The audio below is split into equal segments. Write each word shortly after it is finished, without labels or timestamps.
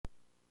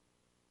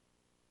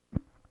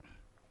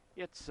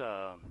It's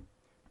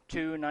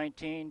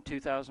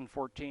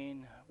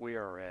 2/19/2014. We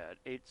are at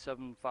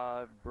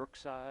 875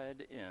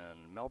 Brookside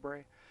in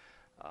Melbury.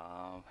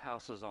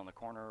 House is on the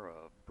corner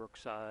of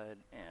Brookside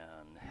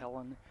and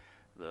Helen.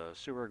 The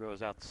sewer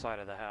goes out the side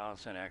of the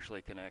house and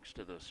actually connects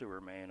to the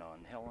sewer main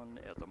on Helen.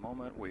 At the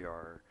moment, we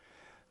are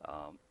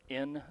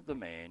in the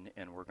main,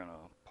 and we're going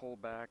to pull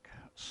back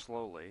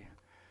slowly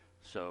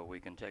so we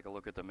can take a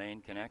look at the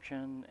main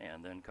connection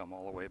and then come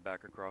all the way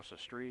back across the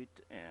street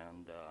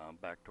and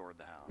back toward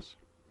the house.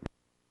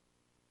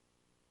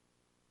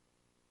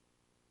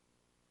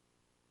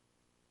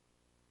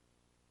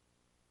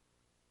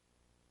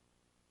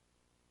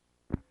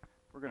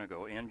 We're going to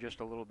go in just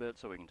a little bit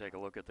so we can take a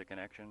look at the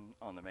connection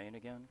on the main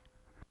again.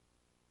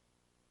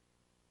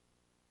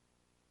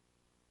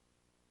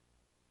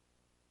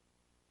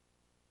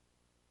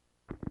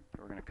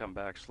 We're going to come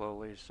back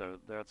slowly, so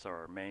that's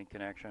our main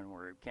connection.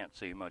 We can't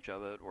see much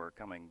of it. We're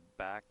coming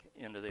back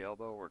into the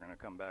elbow. We're going to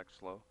come back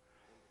slow.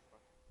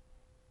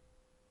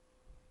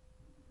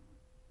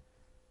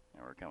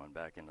 And we're coming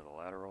back into the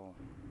lateral.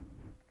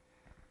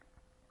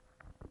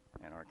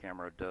 And our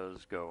camera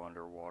does go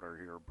underwater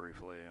here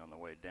briefly on the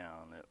way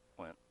down. It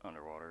went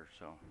underwater,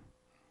 so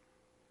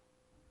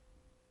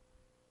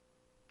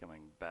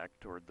coming back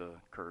toward the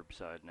curb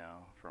side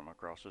now from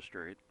across the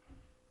street.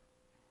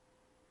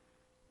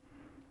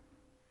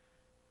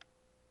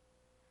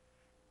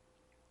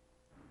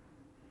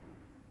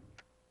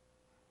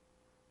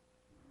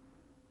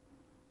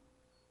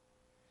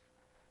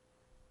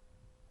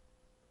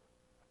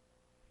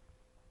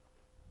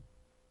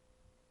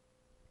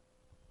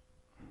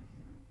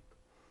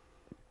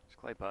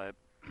 Clay pipe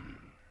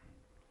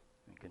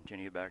and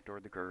continue back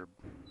toward the curb.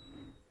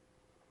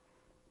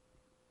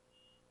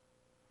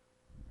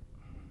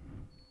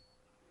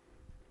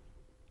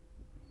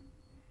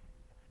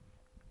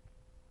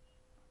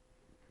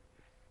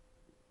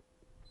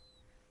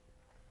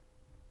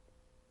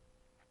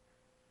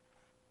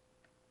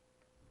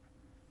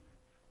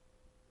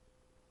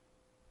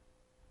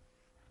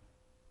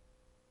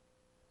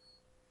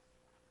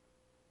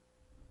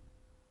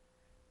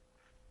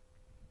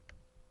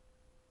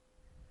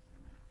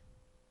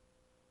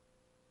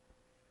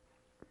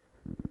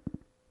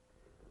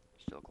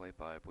 Still clay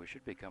pipe. We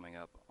should be coming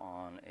up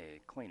on a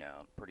clean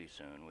out pretty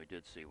soon. We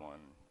did see one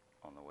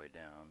on the way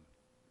down.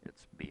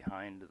 It's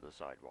behind the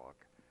sidewalk,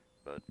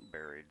 but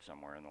buried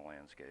somewhere in the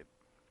landscape.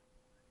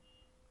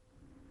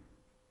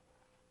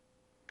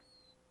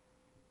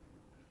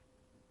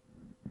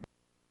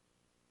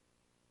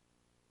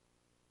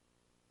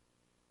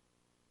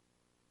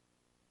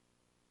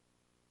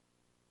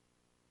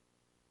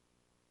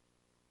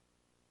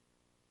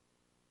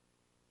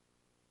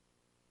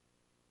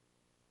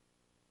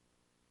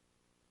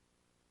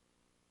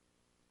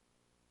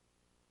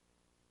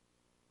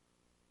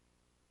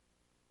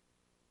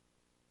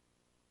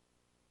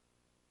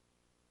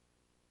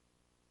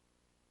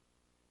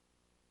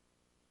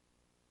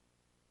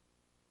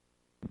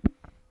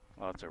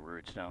 Lots of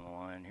roots down the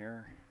line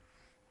here.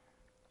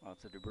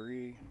 Lots of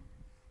debris.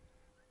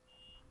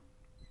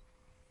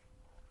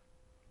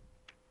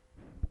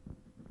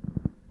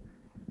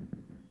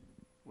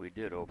 We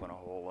did open a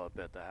hole up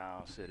at the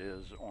house. It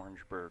is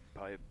Orangeburg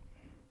pipe,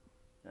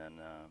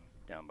 and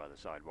down by the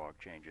sidewalk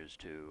changes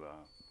to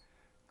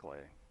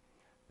clay.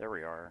 There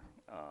we are.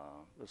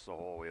 This is the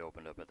hole we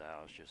opened up at the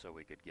house just so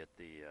we could get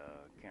the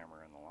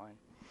camera in the line.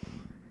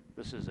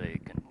 This is a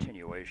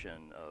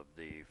continuation of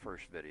the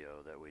first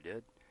video that we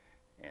did,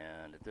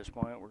 and at this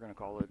point we're going to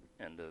call it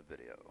end of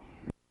video.